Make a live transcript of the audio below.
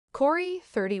Cory,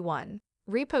 31,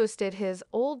 reposted his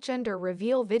old gender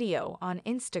reveal video on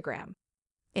Instagram.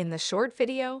 In the short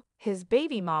video, his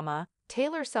baby mama,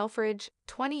 Taylor Selfridge,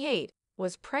 28,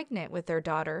 was pregnant with their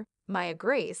daughter, Maya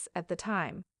Grace, at the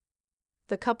time.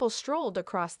 The couple strolled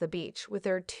across the beach with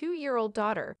their 2-year-old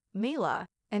daughter, Mila,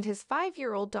 and his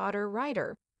 5-year-old daughter,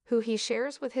 Ryder, who he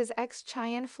shares with his ex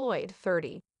Cheyenne Floyd,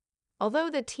 30. Although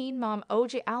the Teen Mom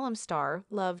OJ Alum star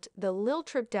loved the lil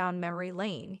trip down memory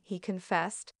lane, he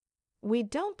confessed, "We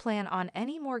don't plan on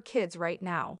any more kids right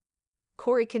now."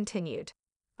 Cory continued,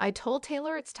 "I told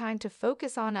Taylor it's time to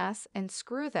focus on us and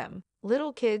screw them.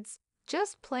 Little kids,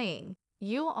 just playing.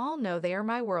 You all know they are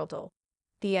my worldle."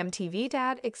 The MTV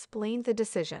dad explained the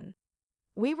decision.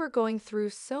 "We were going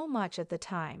through so much at the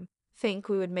time. Think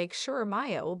we would make sure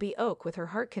Maya will be ok with her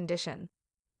heart condition."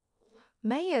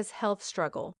 Maya's health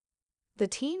struggle. The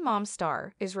Teen Mom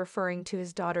star is referring to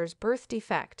his daughter's birth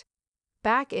defect.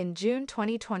 Back in June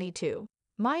 2022,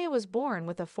 Maya was born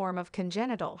with a form of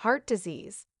congenital heart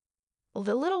disease.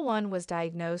 The little one was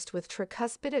diagnosed with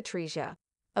tricuspid atresia,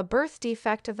 a birth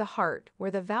defect of the heart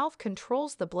where the valve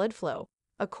controls the blood flow.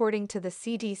 According to the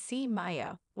CDC,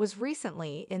 Maya was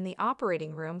recently in the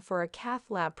operating room for a cath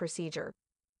lab procedure.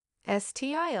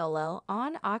 Still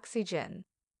on oxygen.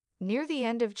 Near the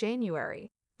end of January,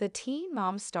 the Teen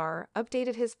Mom star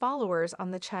updated his followers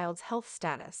on the child's health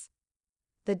status.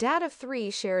 The dad of 3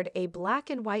 shared a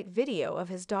black and white video of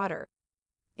his daughter.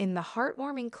 In the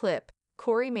heartwarming clip,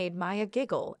 Cory made Maya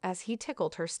giggle as he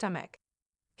tickled her stomach.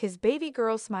 His baby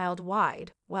girl smiled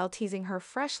wide while teasing her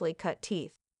freshly cut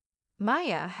teeth.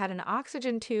 Maya had an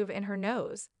oxygen tube in her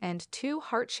nose and 2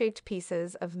 heart-shaped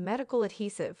pieces of medical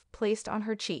adhesive placed on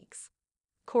her cheeks.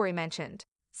 Cory mentioned,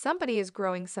 "Somebody is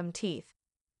growing some teeth.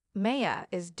 Maya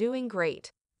is doing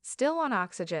great, still on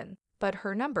oxygen, but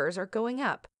her numbers are going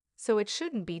up, so it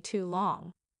shouldn't be too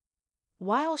long."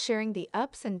 While sharing the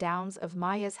ups and downs of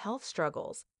Maya's health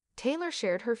struggles, Taylor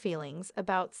shared her feelings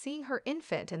about seeing her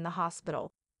infant in the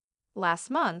hospital. "Last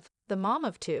month, the mom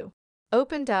of 2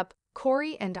 opened up,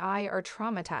 'Cory and I are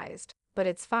traumatized, but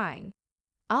it's fine.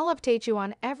 I'll update you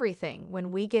on everything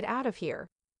when we get out of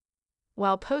here.'"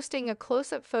 While posting a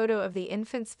close-up photo of the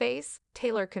infant's face,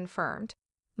 Taylor confirmed,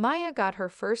 "Maya got her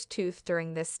first tooth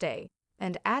during this stay,"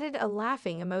 and added a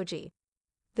laughing emoji.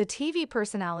 The TV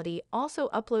personality also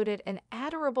uploaded an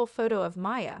adorable photo of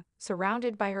Maya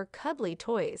surrounded by her cuddly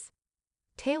toys.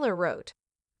 Taylor wrote,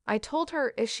 "I told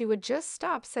her if she would just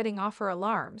stop setting off her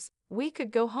alarms, we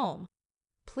could go home.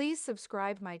 Please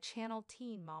subscribe my channel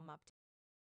Teen Mom Update."